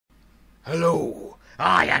Hello,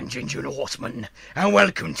 I am Ginger Horseman, and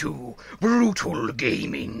welcome to Brutal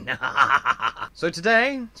Gaming. So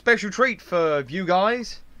today, special treat for you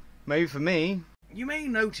guys, maybe for me. You may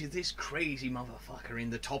notice this crazy motherfucker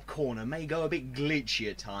in the top corner may go a bit glitchy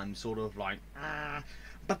at times, sort of like,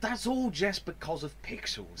 but that's all just because of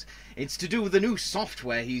pixels. It's to do with the new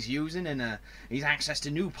software he's using, and he's accessed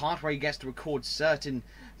a new part where he gets to record certain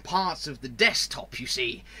parts of the desktop, you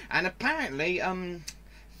see. And apparently,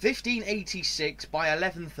 1586 by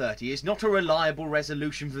 1130 is not a reliable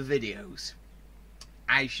resolution for videos,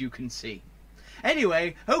 as you can see.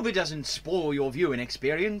 Anyway, hope it doesn't spoil your viewing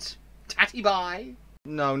experience. Tatty bye.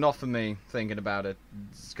 No, not for me, thinking about it.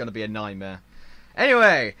 It's gonna be a nightmare.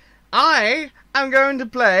 Anyway, I am going to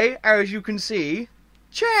play, as you can see,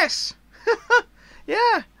 chess.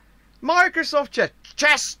 Yeah, Microsoft chess.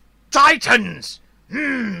 Chess Titans!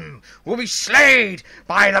 Will be slayed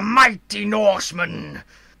by the mighty Norsemen.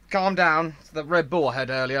 Calm down. It's the Red Bull I had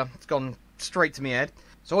earlier. It's gone straight to me head.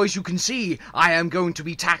 So as you can see, I am going to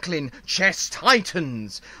be tackling Chess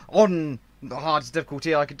Titans on the hardest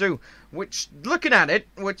difficulty I could do. Which, looking at it,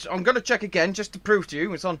 which I'm going to check again just to prove to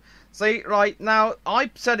you, it's on. See, right, now,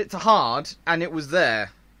 I set it to hard, and it was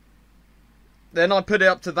there. Then I put it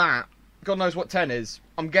up to that. God knows what 10 is.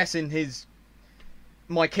 I'm guessing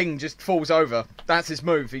my king just falls over. That's his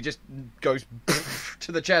move. He just goes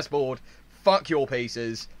to the chessboard. Fuck your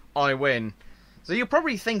pieces. I win. So you're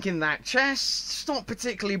probably thinking that chess is not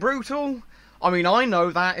particularly brutal. I mean, I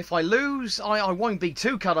know that if I lose, I won't be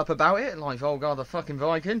too cut up about it, like, oh god, the fucking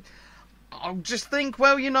Viking. I'll just think,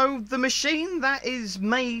 well, you know, the machine that is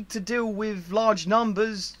made to deal with large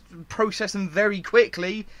numbers, process them very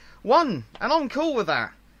quickly, won. And I'm cool with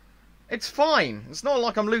that. It's fine. It's not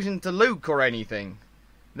like I'm losing to Luke or anything.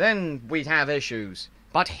 Then we'd have issues.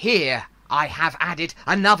 But here I have added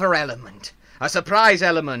another element, a surprise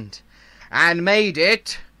element, and made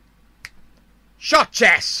it shot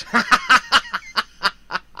chess.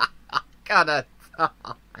 Kinda.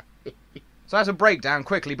 So as a breakdown,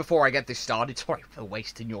 quickly, before I get this started, sorry for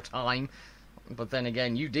wasting your time, but then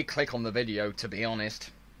again, you did click on the video, to be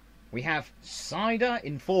honest. We have Cider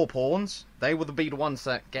in 4 pawns. They will be the ones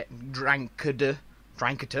that get dranker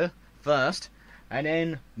first, and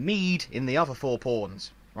then Mead in the other 4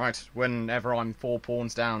 pawns. Right, whenever I'm 4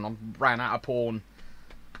 pawns down, I ran out of pawn.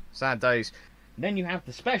 Sad days. Then you have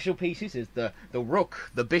the special pieces, is the rook,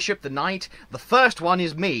 the bishop, the knight. The first one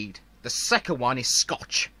is Mead. The second one is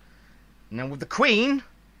Scotch. Now with the queen,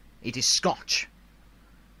 it is Scotch.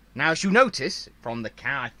 Now as you notice, from the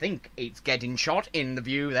car, I think it's getting shot in the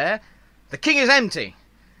view there, the king is empty.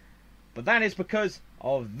 But that is because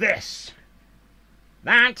of this.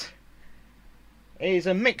 That is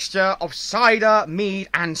a mixture of cider, mead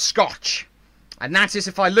and Scotch. And that is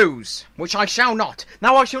if I lose, which I shall not.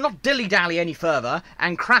 Now I shall not dilly-dally any further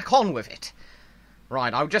and crack on with it.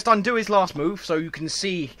 Right, I'll just undo his last move so you can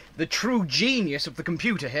see the true genius of the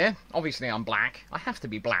computer here. Obviously I'm black. I have to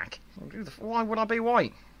be black. Why would I be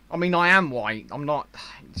white? I mean, I am white. I'm not.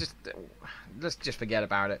 Let's just forget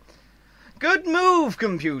about it. Good move,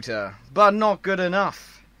 computer, but not good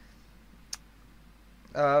enough.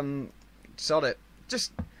 Sod it.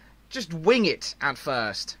 Just wing it at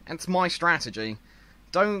first. That's my strategy.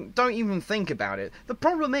 Don't even think about it. The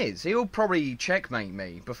problem is, he'll probably checkmate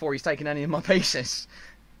me before he's taken any of my pieces.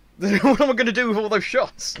 What am I going to do with all those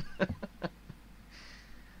shots?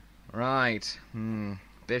 Right.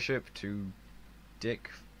 Bishop to Dick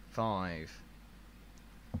 5.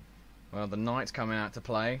 Well, the knight's coming out to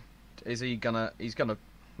play. Is he gonna... He's gonna...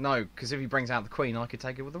 No, because if he brings out the queen, I could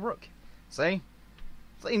take it with the rook. See?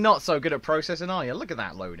 See, not so good at processing, are you? Look at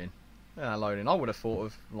that loading. Look at that loading. I would have thought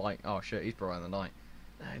of, like... Oh, shit, he's brought out the knight.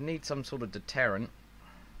 I need some sort of deterrent.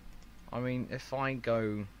 I mean, if I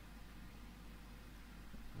go...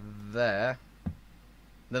 there...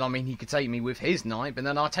 Then, I mean, he could take me with his knight, but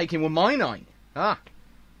then I'll take him with my knight. Ah!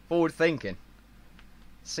 Forward thinking.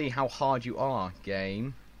 See how hard you are,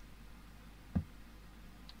 game.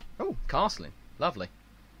 Oh, castling. Lovely.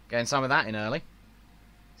 Getting some of that in early.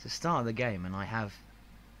 It's the start of the game, and I have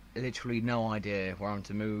literally no idea where I'm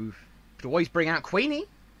to move. Could always bring out Queenie.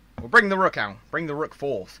 Or bring the rook out. Bring the rook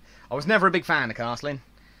forth. I was never a big fan of castling.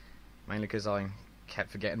 Mainly because I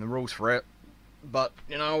kept forgetting the rules for it. But,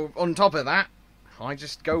 you know, on top of that, I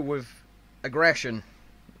just go with aggression.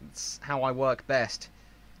 It's how I work best.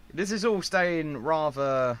 This is all staying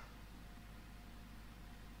rather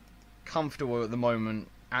comfortable at the moment.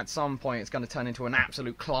 At some point it's going to turn into an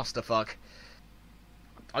absolute clusterfuck.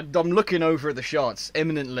 I'm looking over at the shots,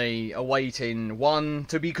 imminently awaiting one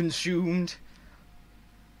to be consumed.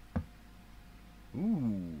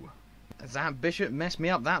 Ooh. Does that bishop mess me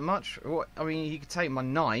up that much? I mean, he could take my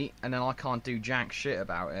knight, and then I can't do jack shit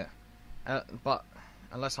about it. But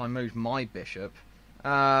unless I move my bishop.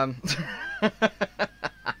 So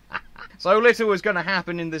little is going to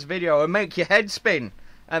happen in this video and make your head spin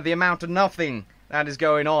at the amount of nothing that is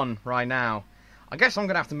going on right now. I guess I'm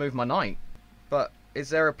going to have to move my knight. But is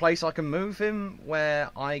there a place I can move him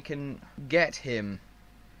where I can get him?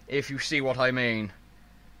 If you see what I mean.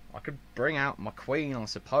 I could bring out my queen, I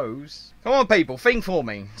suppose. Come on, people, think for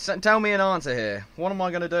me. Tell me an answer here. What am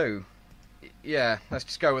I going to do? Yeah, let's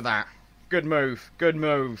just go with that. Good move. Good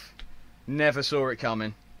move. Never saw it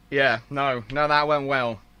coming. Yeah, no, that went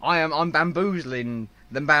well. I'm bamboozling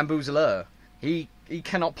the bamboozler. He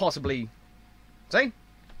cannot possibly... See?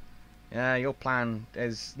 Yeah, your plan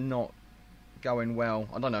is not going well.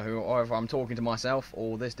 I don't know who, or if I'm talking to myself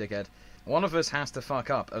or this dickhead. One of us has to fuck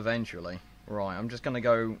up eventually. Right, I'm just going to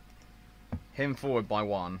go him forward by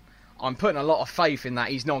one. I'm putting a lot of faith in that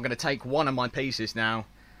he's not going to take one of my pieces now.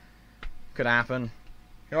 Could happen.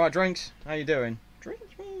 You alright, Drinks? How you doing? Drink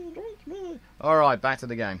me. Alright, back to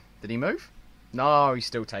the game. Did he move? No, he's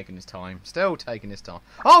still taking his time. Still taking his time.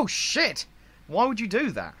 Oh, shit! Why would you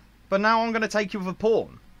do that? But now I'm going to take you with a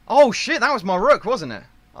pawn. Oh, shit, that was my rook, wasn't it?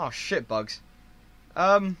 Oh, shit, Bugs.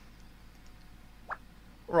 Right,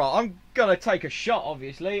 I'm gonna take a shot,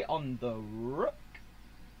 obviously, on the rook.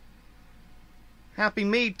 Happy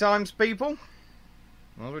mead times, people.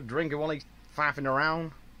 I'll be drinking while he's faffing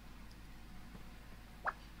around.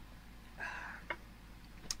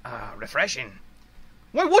 Refreshing.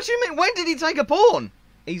 Wait, what do you mean? When did he take a pawn?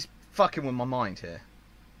 He's fucking with my mind here.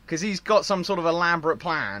 Because he's got some sort of elaborate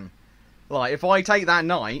plan. Like, if I take that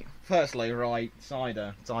knight, firstly, right,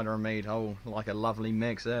 cider and mead, oh, like a lovely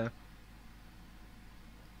mix there.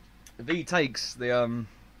 If he takes the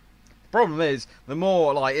problem is, the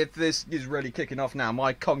more, like, if this is really kicking off now,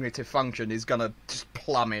 my cognitive function is gonna just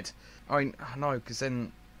plummet. I mean, no, because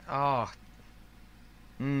then, fuck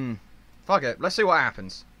it, let's see what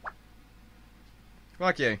happens.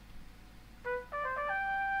 Fuck you.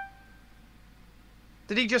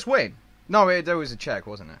 Did he just win? No, there was a check,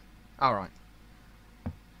 wasn't it? Alright.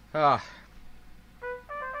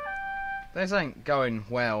 This ain't going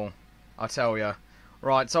well, I tell ya.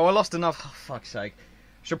 Right, so I lost enough... Oh, fuck's sake.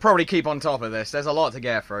 Should probably keep on top of this. There's a lot to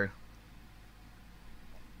get through.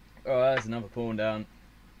 Oh, there's another pawn down.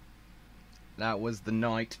 That was the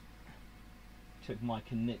knight. Took my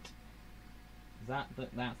knit. That's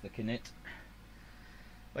the knit.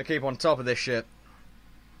 I keep on top of this shit.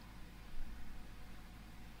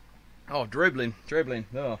 Oh, dribbling.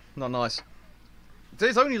 Oh, not nice.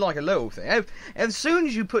 It's only like a little thing. As soon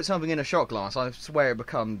as you put something in a shot glass, I swear it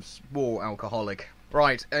becomes more alcoholic.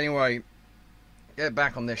 Right, anyway, get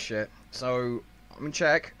back on this shit. So, I'm in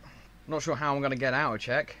check. Not sure how I'm going to get out of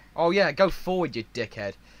check. Oh yeah, go forward, you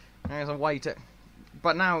dickhead. There's a way to...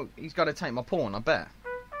 But now, he's got to take my pawn, I bet.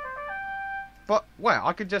 But, where?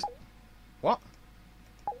 I could just... What?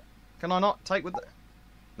 Can I not take with the...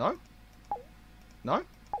 No? No?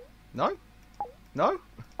 No? No?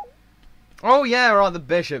 Oh yeah, right, the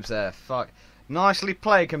bishop's there. Fuck. Nicely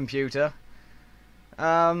played, computer.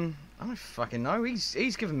 I don't fucking know.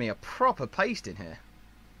 He's giving me a proper paste in here.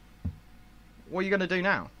 What are you gonna do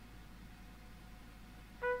now?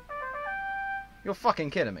 You're fucking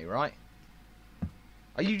kidding me, right?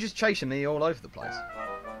 Are you just chasing me all over the place?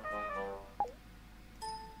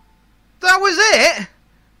 That was it?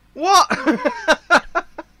 What?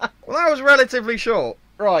 Well, that was relatively short.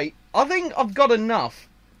 Right, I think I've got enough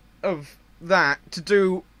of that to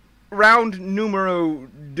do round numero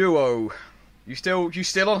duo. You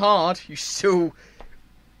still on hard? You still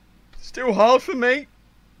hard for me?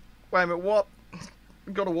 Wait a minute, what?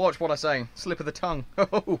 I've got to watch what I say. Slip of the tongue.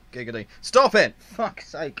 Oh, giggity. Stop it! Fuck's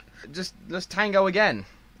sake. Just, let's tango again.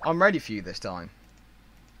 I'm ready for you this time.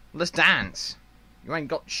 Let's dance. You ain't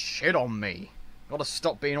got shit on me. Gotta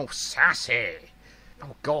stop being all sassy.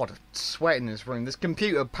 Oh god, I'm sweating in this room. This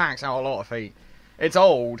computer packs out a lot of heat. It's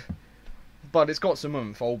old, but it's got some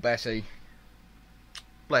oomph, old Bessie.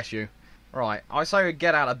 Bless you. Right, I say we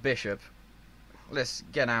get out a bishop. Let's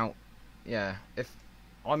get out... Yeah, if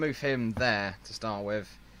I move him there to start with.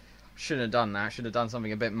 Shouldn't have done that. Should have done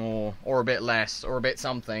something a bit more, or a bit less, or a bit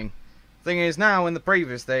something. Thing is, now in the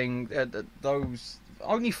previous thing, those...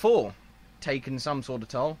 Only 4 taken some sort of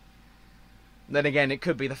toll. Then again, it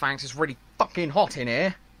could be the fact it's really fucking hot in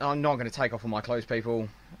here. I'm not going to take off all my clothes, people.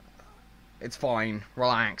 It's fine.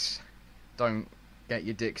 Relax. Don't get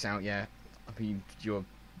your dicks out yet. I mean, your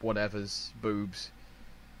whatever's boobs.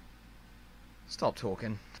 Stop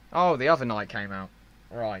talking. Oh, the other night came out.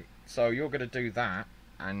 Right. So you're going to do that.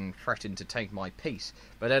 and threaten to take my piece.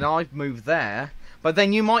 But then I've moved there. But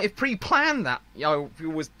then you might have pre-planned that. You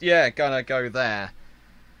was gonna go there.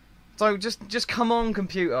 So just come on,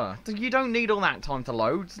 computer. You don't need all that time to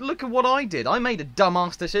load. Look at what I did. I made a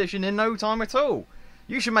dumbass decision in no time at all.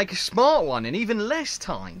 You should make a smart one in even less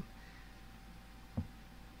time.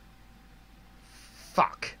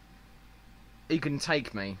 Fuck. He can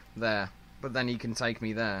take me there, but then he can take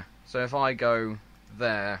me there. So if I go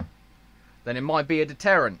there, then it might be a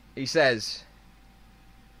deterrent, he says.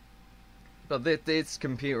 But this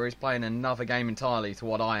computer is playing another game entirely to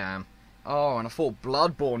what I am. Oh, and I thought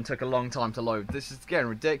Bloodborne took a long time to load. This is getting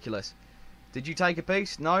ridiculous. Did you take a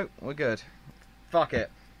piece? No? We're good. Fuck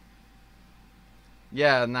it.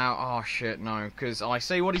 Yeah, now... Oh, shit, no. Because I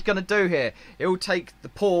see what he's going to do here. He'll take the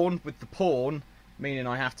pawn with the pawn, meaning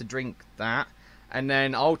I have to drink that. And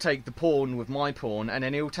then I'll take the pawn with my pawn, and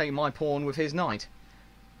then he'll take my pawn with his knight.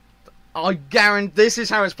 I guarantee this is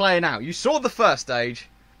how it's playing out. You saw the first stage.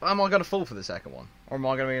 Am I going to fall for the second one? Or am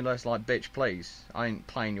I going to be less like, bitch, please? I ain't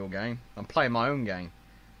playing your game. I'm playing my own game.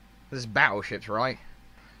 This is battleships, right?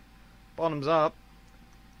 Bottoms up.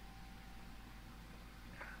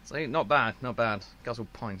 See, not bad, not bad. Guzzle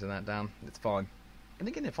pints of that down. It's fine. And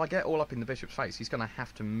again, if I get all up in the bishop's face, he's going to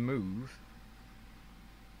have to move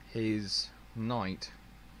his knight.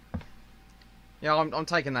 Yeah, I'm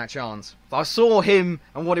taking that chance. I saw him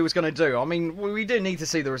and what he was going to do. I mean, we didn't need to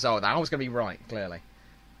see the result of that. I was going to be right, clearly.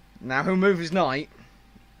 Now he'll move his knight.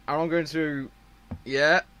 And I'm going to...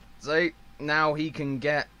 Yeah, see? Now he can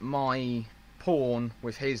get my pawn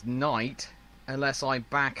with his knight. Unless I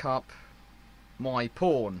back up my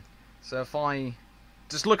pawn. So if I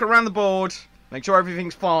just look around the board, make sure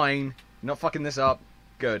everything's fine, not fucking this up,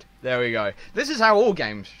 good. There we go. This is how all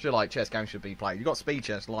games should, like, chess games should be played. You've got speed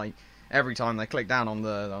chess, like, every time they click down on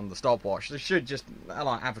the stopwatch, they should just,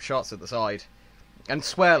 like, have shots at the side. And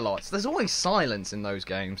swear lots. There's always silence in those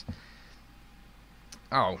games.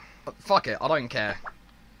 Oh, fuck it, I don't care.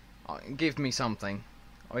 Give me something.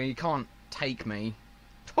 I mean, you can't take me.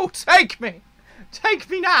 Oh, take me! Take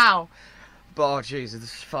me now! But, oh, Jesus,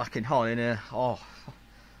 this is fucking hot in here. Oh,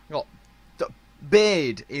 the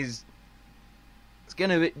beard is... It's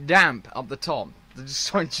getting a bit damp up the top. They're just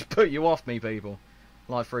trying to put you off me, people.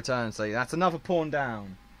 Life for eternity. That's another pawn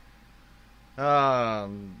down.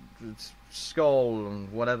 Skull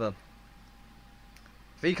and whatever.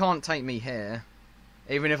 If he can't take me here,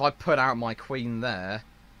 even if I put out my queen there,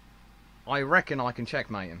 I reckon I can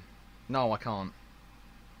checkmate him. No, I can't.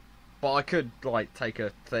 But I could, like, take a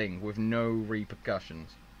thing with no repercussions.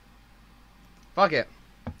 Fuck it.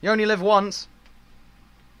 You only live once.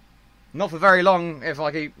 Not for very long if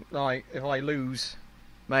I keep, like, if I lose.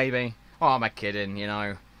 Maybe. Oh, I'm kidding, you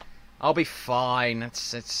know. I'll be fine.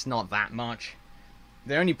 It's not that much.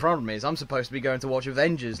 The only problem is I'm supposed to be going to watch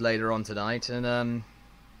Avengers later on tonight, and,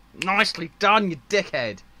 nicely done, you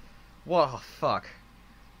dickhead. What the fuck.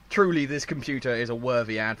 Truly, this computer is a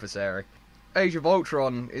worthy adversary. Age of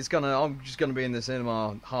Ultron is I'm just gonna be in the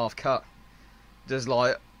cinema half cut. Just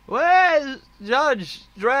like, where's Judge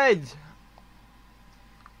Dredd?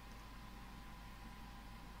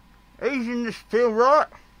 He's in the still right.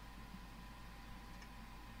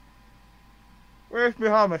 Where's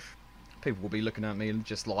Muhammad? People will be looking at me and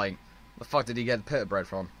just like, the fuck did he get the pita bread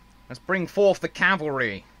from? Let's bring forth the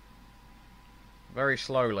cavalry. Very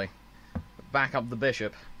slowly. Back up the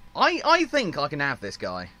bishop. I think I can have this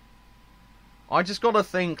guy. I just got to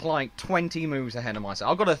think like 20 moves ahead of myself.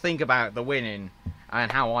 I've got to think about the winning and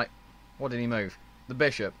how I... What did he move? The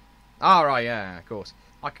bishop. Ah, right, yeah, of course.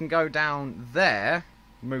 I can go down there,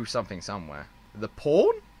 move something somewhere. The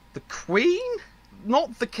pawn? The queen?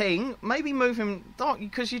 Not the king. Maybe move him...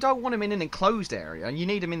 Because you don't want him in an enclosed area. And you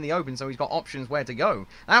need him in the open so he's got options where to go.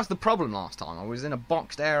 That was the problem last time. I was in a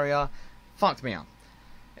boxed area. Fucked me up.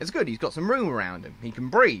 It's good. He's got some room around him. He can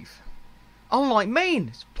breathe. Unlike me,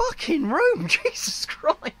 it's fucking room, Jesus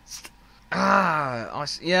Christ.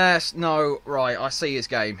 Yes, no, right, I see his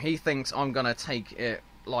game. He thinks I'm gonna take it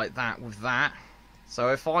like that with that. So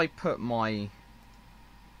if I put my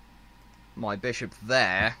bishop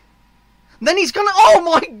there, then he's gonna, oh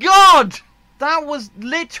my god! That was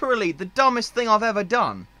literally the dumbest thing I've ever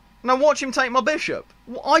done. Now watch him take my bishop.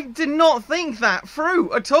 I did not think that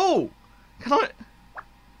through at all. Can I?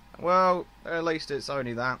 Well, at least it's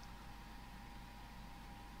only that.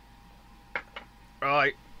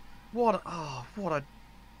 Right. What a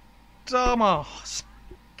dumbass.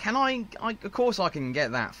 Can I of course I can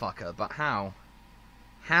get that fucker, but how?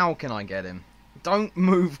 How can I get him? Don't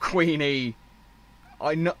move Queenie.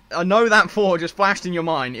 I know that thought just flashed in your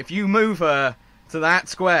mind. If you move her to that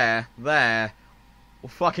square there, or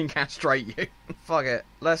fucking castrate you. Fuck it.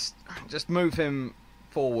 Let's just move him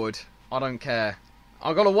forward. I don't care.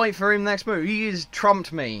 I've got to wait for him next move. He has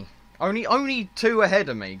trumped me. Only 2 ahead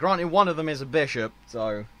of me. Granted, one of them is a bishop,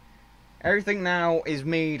 so... Everything now is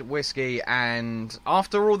mead, whiskey, and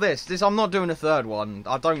after all this, I'm not doing a third one.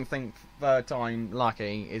 I don't think third time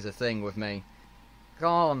lucky is a thing with me. Go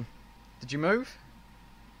on. Did you move?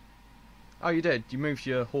 Oh, you did. You moved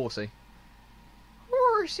your horsey.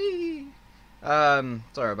 Horsey!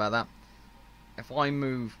 Sorry about that. If I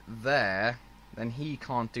move there, then he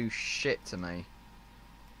can't do shit to me.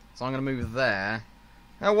 So I'm going to move there.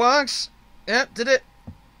 That works. Yep, did it.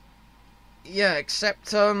 Yeah,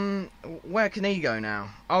 except, where can he go now?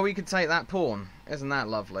 Oh, he can take that pawn. Isn't that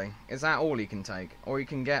lovely? Is that all he can take? Or he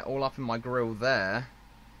can get all up in my grill there,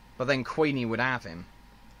 but then Queenie would have him.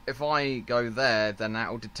 If I go there, then that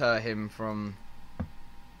will deter him from...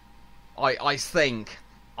 I think.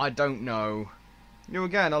 I don't know. You're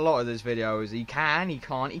getting a lot of this video is he can, he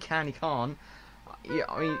can't, he can, he can't. Yeah,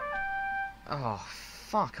 I mean... Oh,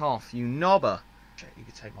 fuck off, you knobber. Shit, you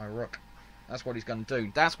could take my rook. That's what he's going to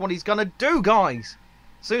do. That's what he's going to do, guys!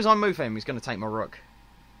 As soon as I move him, he's going to take my rook.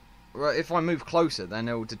 If I move closer, then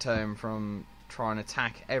it will deter him from trying to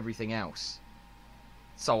attack everything else.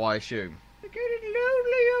 So I assume. It's getting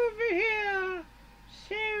lonely over here!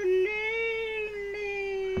 So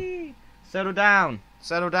lonely! Settle down.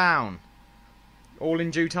 Settle down. All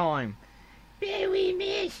in due time. But we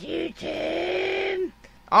miss you, Tim!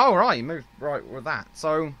 Oh, right, you moved right with that.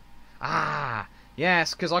 So,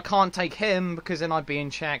 yes, because I can't take him, because then I'd be in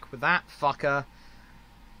check with that fucker.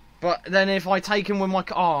 But then if I take him with my...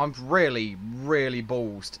 Oh, I'm really, really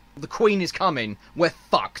ballsed. The queen is coming. We're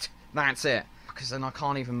fucked. That's it. Because then I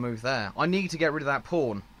can't even move there. I need to get rid of that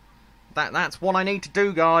pawn. That's what I need to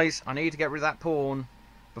do, guys. I need to get rid of that pawn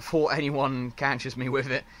before anyone catches me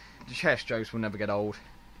with it. The chess jokes will never get old.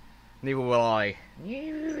 Neither will I.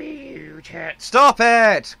 Stop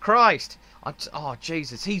it! Christ! Oh,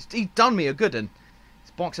 Jesus. He's done me a good one.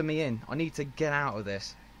 He's boxing me in. I need to get out of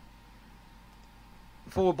this.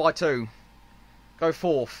 Forward by 2. Go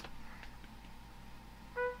fourth.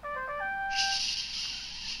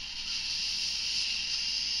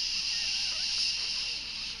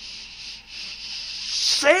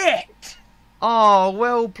 Shit! Oh,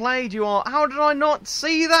 well played you are. How did I not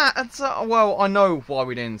see that? Well, I know why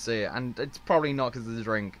we didn't see it, and it's probably not because of the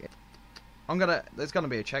drink. There's gonna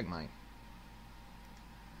be a checkmate.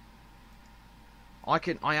 I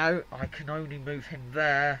can only move him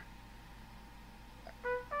there.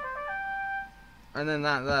 And then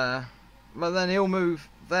that there. But then he'll move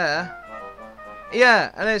there.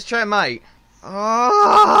 Yeah, and it's checkmate.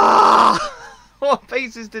 Oh! What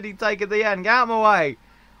pieces did he take at the end? Get out of my way.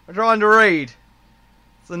 I'm trying to read.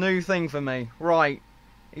 It's a new thing for me. Right.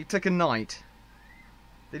 He took a knight.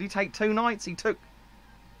 Did he take 2 knights? He took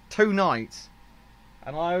 2 knights.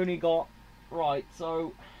 And I only got... Right,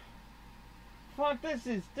 so... Fuck,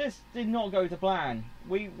 this did not go to plan.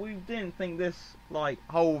 We didn't think this, like,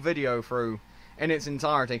 whole video through in its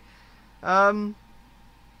entirety. Yeah.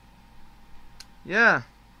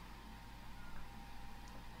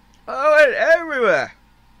 Oh, it went everywhere.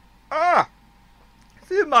 Ah!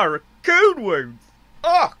 It's in my raccoon wounds.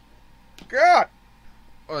 Oh, God.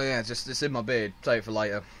 Oh, yeah, it's in my beard. Save it for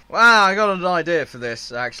later. Wow, I got an idea for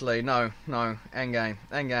this, actually. No. Endgame.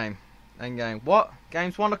 What?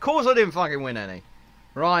 Games won? Of course I didn't fucking win any.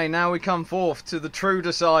 Right, now we come forth to the true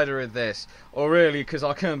decider of this. Or really, because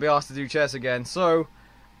I couldn't be asked to do chess again. So,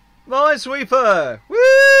 Minesweeper!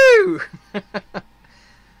 Woo!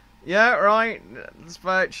 Yeah, right. Let's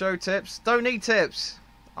vote, show tips. Don't need tips.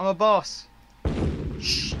 I'm a boss.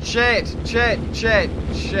 Shit.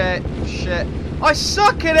 I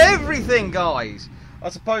suck at everything, guys. I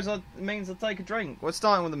suppose that means I take a drink. We're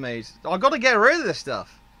starting with the mead. I got to get rid of this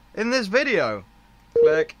stuff in this video.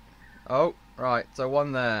 Click. Oh, right. So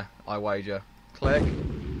one there, I wager. Click.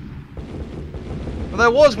 Well,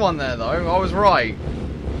 there was one there, though. I was right.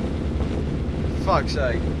 Fuck's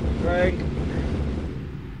sake. Drink.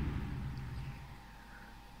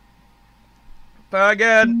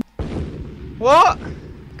 Again. What?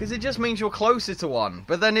 Because it just means you're closer to one.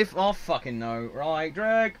 But then if... Oh, fucking no. Right,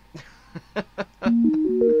 drag.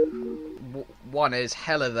 One is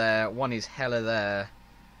hella there. One is hella there.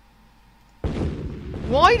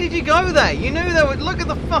 Why did you go there? You knew there would... Look at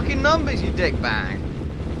the fucking numbers, you dickbag.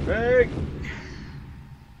 Drag.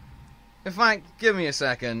 In fact, give me a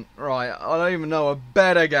second. Right, I don't even know a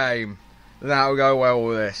better game that'll go well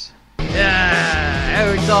with this. Yeah!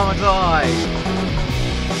 Every time I die.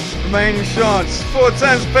 Remaining shots. 4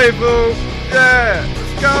 attempts, people. Yeah!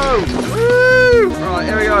 Let's go! Woo! Right,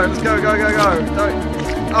 here we go. Let's go. Don't...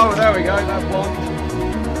 Oh, there we go, that one.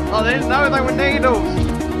 Oh, they didn't know they were needles.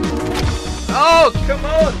 Oh, come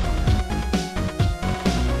on.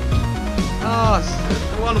 Oh,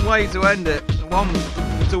 one way to end it. One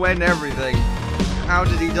to end everything. How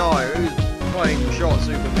did he die? Who's playing shot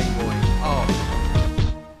Super Meat Boy? Oh.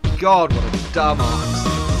 God, what a dumbass.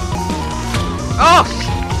 Oh!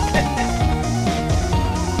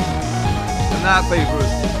 And that, people,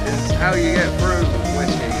 is how you get through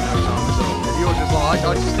whiskey in no time at all. If you're just like,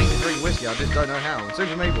 I just need to drink whiskey, I just don't know how.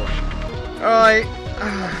 Super Meat Boy. Alright,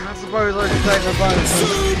 I suppose I should take my bonus.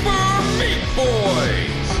 Super Meat Boy!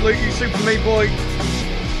 Salute you, Super Meat Boy.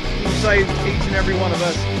 You saved each and every one of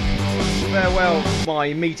us. Farewell,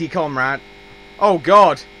 my meaty comrade. Oh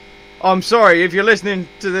God. I'm sorry if you're listening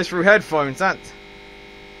to this through headphones. That...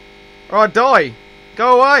 Alright, die.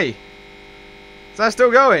 Go away. Is that still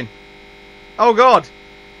going? Oh God.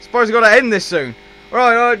 Suppose I've got to end this soon.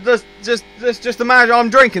 Alright, just imagine I'm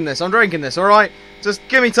drinking this, alright? Just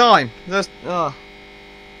give me time. Just...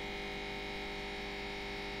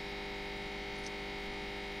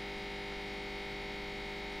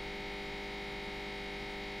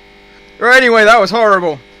 Anyway, that was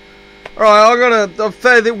horrible. Right, I'm gonna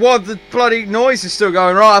fare thee. What the bloody noise is still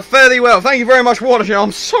going? Right, I fare thee well. Thank you very much for watching.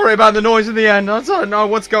 I'm sorry about the noise in the end. I don't know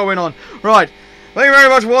what's going on. Right, thank you very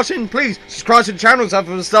much for watching. Please subscribe to the channel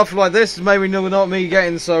for stuff like this. Maybe not me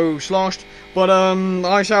getting so sloshed, but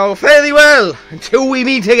I shall fare thee well until we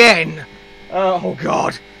meet again. Oh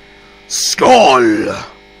God, Skull.